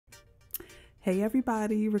Hey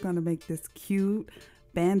everybody, we're going to make this cute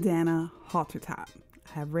bandana halter top.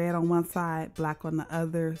 I have red on one side, black on the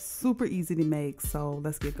other. Super easy to make, so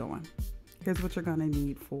let's get going. Here's what you're going to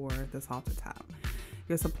need for this halter top.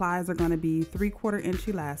 Your supplies are going to be 3/4 inch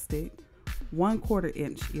elastic, 1/4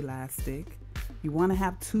 inch elastic. You want to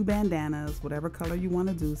have 2 bandanas, whatever color you want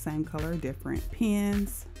to do, same color or different.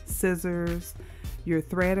 Pins, scissors, your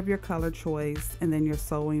thread of your color choice, and then your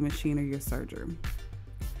sewing machine or your serger.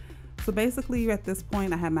 So basically at this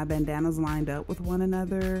point I have my bandanas lined up with one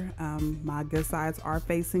another. My good sides are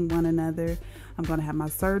facing one another. I'm going to have my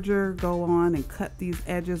serger go on and cut these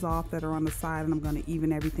edges off that are on the side, and I'm going to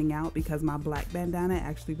even everything out because my black bandana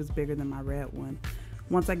actually was bigger than my red one.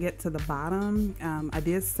 Once I get to the bottom, I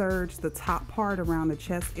did serge the top part around the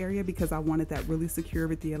chest area because I wanted that really secure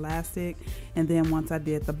with the elastic. And then once I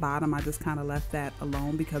did the bottom, I just kind of left that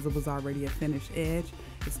alone because it was already a finished edge.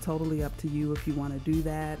 It's totally up to you if you want to do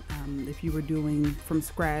that. If you were doing from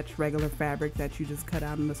scratch regular fabric that you just cut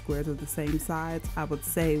out in the squares of the same sides, I would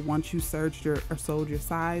say once you serged or sewed your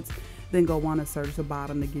sides, then go on and serge the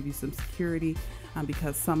bottom to give you some security,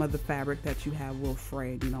 because some of the fabric that you have will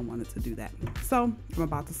fray and you don't want it to do that. So I'm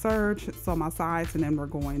about to serge, sew my sides, and then we're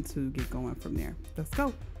going to get going from there. Let's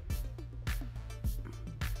go.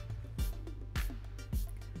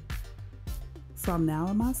 So I'm now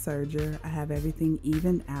in my serger. I have everything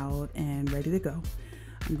evened out and ready to go.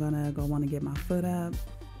 I'm gonna go on and get my foot up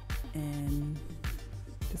and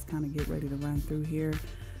just kind of get ready to run through here.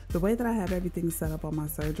 The way that I have everything set up on my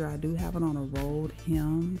serger, I do have it on a rolled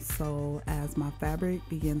hem. So as my fabric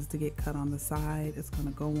begins to get cut on the side, it's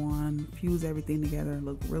gonna go on, fuse everything together and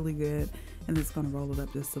look really good. And it's gonna roll it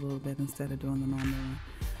up just a little bit instead of doing the normal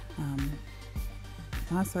one.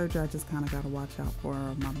 My serger, I just kind of got to watch out for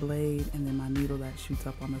my blade and then my needle that shoots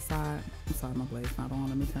up on the side. I'm sorry, my blade's not on.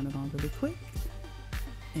 Let me turn it on really quick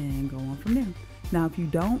and go on from there. Now, if you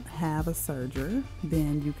don't have a serger,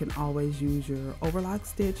 then you can always use your overlock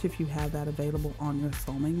stitch if you have that available on your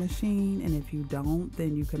sewing machine. And if you don't,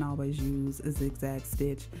 then you can always use a zigzag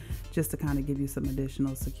stitch just to kind of give you some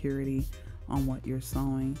additional security on what you're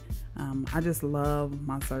sewing. I just love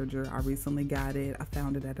my serger. I recently got it. I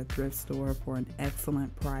found it at a thrift store for an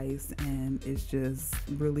excellent price, and it's just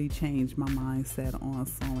really changed my mindset on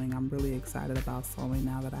sewing. I'm really excited about sewing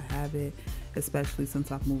now that I have it, especially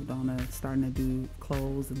since I've moved on to starting to do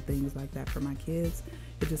clothes and things like that for my kids.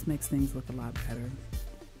 It just makes things look a lot better.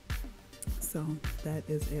 So that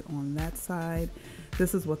is it on that side.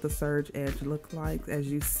 This is what the serge edge looks like. As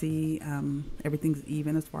you see, everything's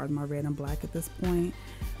even as far as my red and black at this point.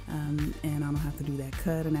 And I don't have to do that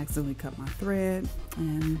cut and accidentally cut my thread.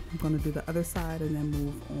 And I'm going to do the other side and then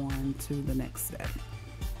move on to the next step,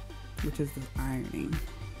 which is the ironing.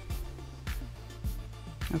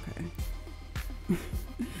 Okay.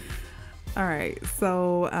 All right,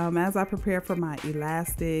 so as I prepare for my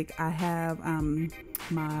elastic, I have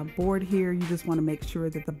my board here. You just want to make sure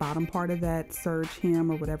that the bottom part of that serge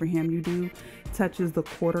hem or whatever hem you do touches the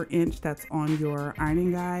 1/4 inch that's on your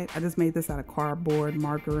ironing guide. I just made this out of cardboard,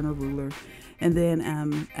 marker, and a ruler. And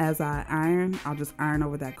then as I iron, I'll just iron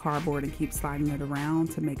over that cardboard and keep sliding it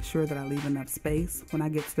around to make sure that I leave enough space. When I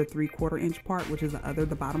get to the 3/4 inch part, which is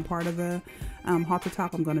the bottom part of the halter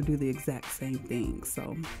top, I'm going to do the exact same thing.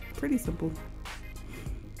 So pretty simple.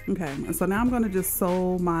 Okay, so now I'm going to just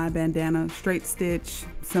sew my bandana, straight stitch,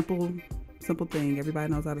 simple thing.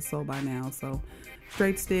 Everybody knows how to sew by now. So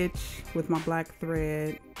straight stitch with my black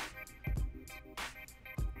thread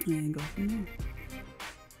and go from there.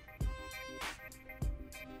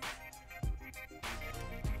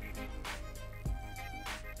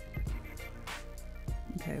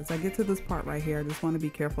 Okay, as I get to this part right here, I just want to be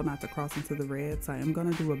careful not to cross into the red. So I am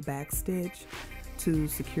going to do a back stitch to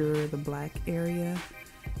secure the black area.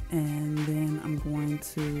 And then I'm going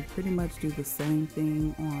to pretty much do the same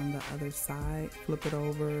thing on the other side, flip it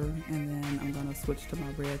over, and then I'm going to switch to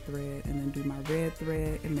my red thread and then do my red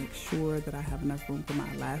thread and make sure that I have enough room for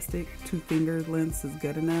my elastic. 2 finger lengths is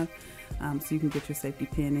good enough, so you can get your safety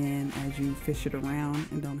pin in as you fish it around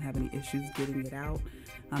and don't have any issues getting it out,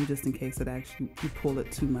 just in case you pull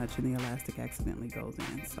it too much and the elastic accidentally goes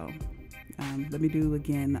in. So let me do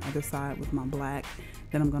again the other side with my black,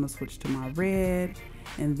 then I'm going to switch to my red,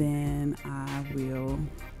 and then I will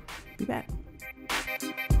be back.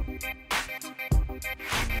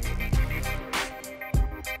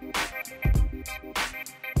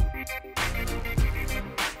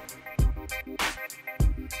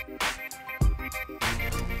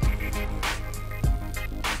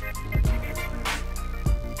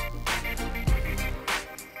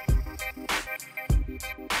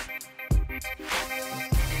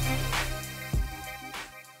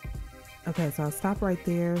 Okay, so I'll stop right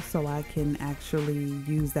there so I can actually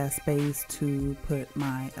use that space to put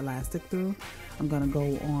my elastic through. I'm gonna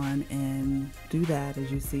go on and do that.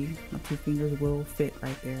 As you see, my 2 fingers will fit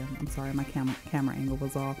right there. I'm sorry, my camera angle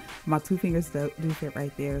was off. My 2 fingers do fit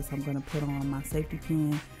right there, so I'm gonna put on my safety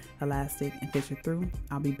pin, elastic, and fish it through.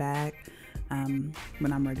 I'll be back when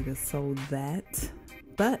I'm ready to sew that.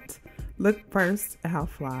 But look first at how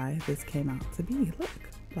fly this came out to be. Look,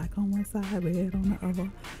 black on one side, red on the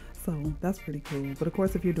other. So that's pretty cool. But of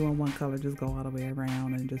course, if you're doing one color, just go all the way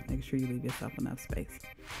around and just make sure you leave yourself enough space.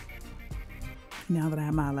 Now that I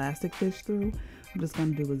have my elastic fish through, I'm just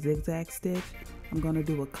going to do a zigzag stitch. I'm going to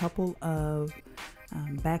do a couple of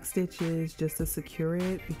back stitches just to secure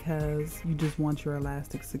it, because you just want your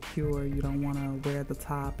elastic secure. You don't want to wear the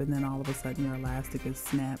top and then all of a sudden your elastic is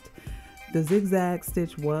snapped. The zigzag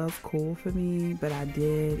stitch was cool for me, but I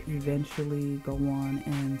did eventually go on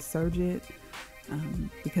and serge it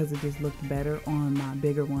because it just looked better on my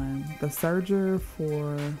bigger one. The serger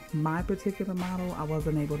for my particular model, I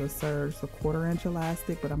wasn't able to serge the 1/4 inch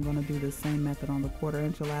elastic, but I'm going to do the same method on the 1/4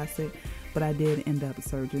 inch elastic, but I did end up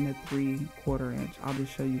serging it 3/4 inch. I'll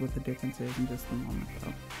just show you what the difference is in just a moment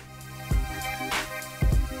though.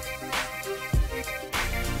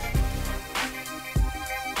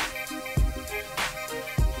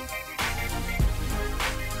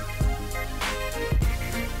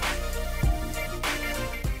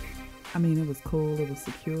 I mean, it was cool, it was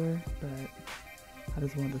secure, but I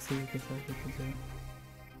just wanted to see what the serger could do.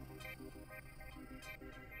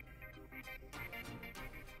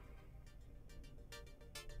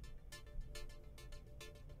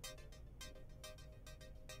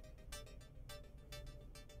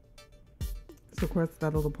 So of course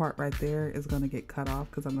that little part right there is going to get cut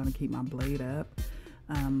off because I'm going to keep my blade up.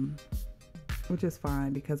 Which is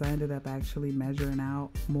fine because I ended up actually measuring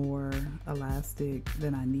out more elastic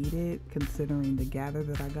than I needed considering the gather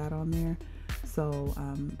that I got on there. So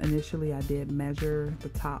initially I did measure the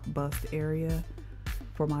top bust area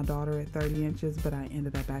for my daughter at 30 inches, but I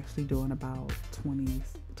ended up actually doing about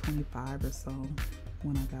 25 or so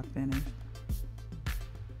when I got finished.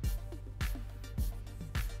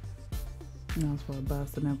 And that was for a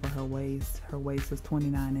bust, and then for her waist is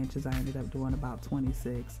 29 inches. I ended up doing about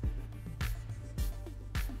 26.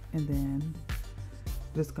 And then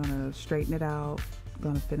just gonna straighten it out.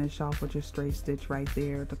 Gonna finish off with your straight stitch right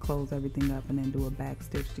there to close everything up, and then do a back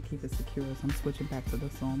stitch to keep it secure. So I'm switching back to the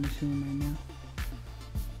sewing machine right now.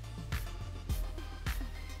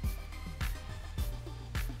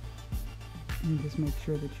 And just make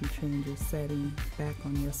sure that you change your setting back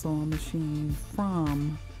on your sewing machine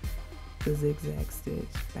from the zigzag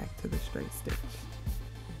stitch back to the straight stitch.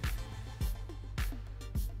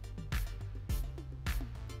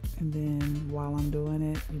 And then while I'm doing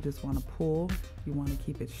it, you just want to pull. You want to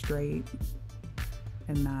keep it straight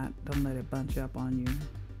and don't let it bunch up on you,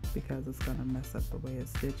 because it's going to mess up the way it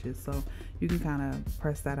stitches. So you can kind of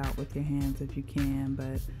press that out with your hands if you can,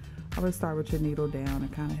 but I would start with your needle down.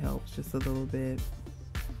 It kind of helps just a little bit.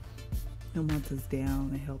 And once it's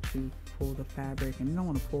down, it helps you pull the fabric. And you don't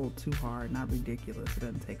want to pull too hard, not ridiculous. It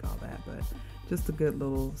doesn't take all that, but just a good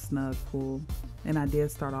little snug pull. And I did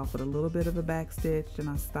start off with a little bit of a back stitch, and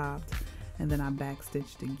I stopped, and then I back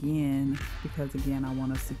stitched again because again I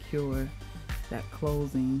want to secure that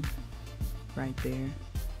closing right there.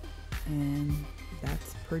 And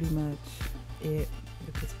that's pretty much it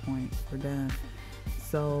at this point. We're done.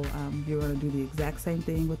 So you're going to do the exact same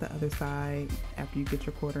thing with the other side after you get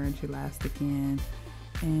your 1/4 inch elastic in,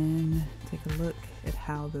 and take a look at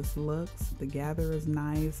how this looks. The gather is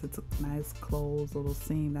nice. It's a nice closed little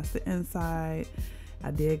seam. That's the inside.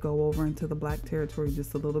 I did go over into the black territory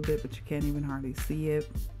just a little bit, but you can't even hardly see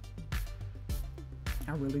it.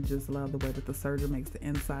 I really just love the way that the serger makes the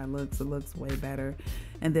inside look. It looks way better.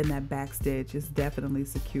 And then that back stitch is definitely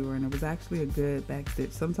secure, and it was actually a good back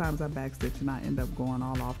stitch. Sometimes I back stitch and I end up going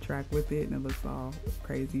all off track with it and it looks all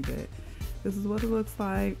crazy, but this is what it looks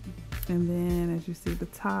like. And then as you see, the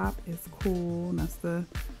top is cool, and that's the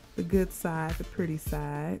good side, the pretty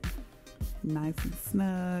side. Nice and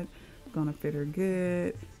snug, gonna fit her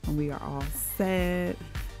good, and we are all set.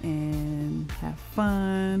 And have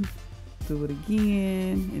fun, do it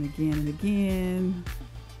again and again and again.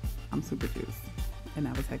 I'm super juiced, and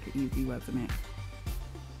that was hecka easy, wasn't it?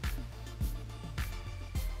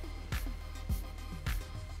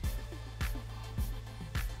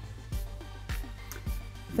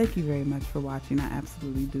 Thank you very much for watching. I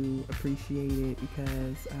absolutely do appreciate it,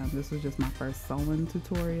 because this was just my first sewing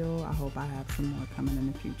tutorial. I hope I have some more coming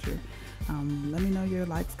in the future. Let me know your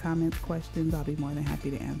likes, comments, questions. I'll be more than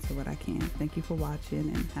happy to answer what I can. Thank you for watching,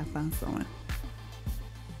 and have fun sewing.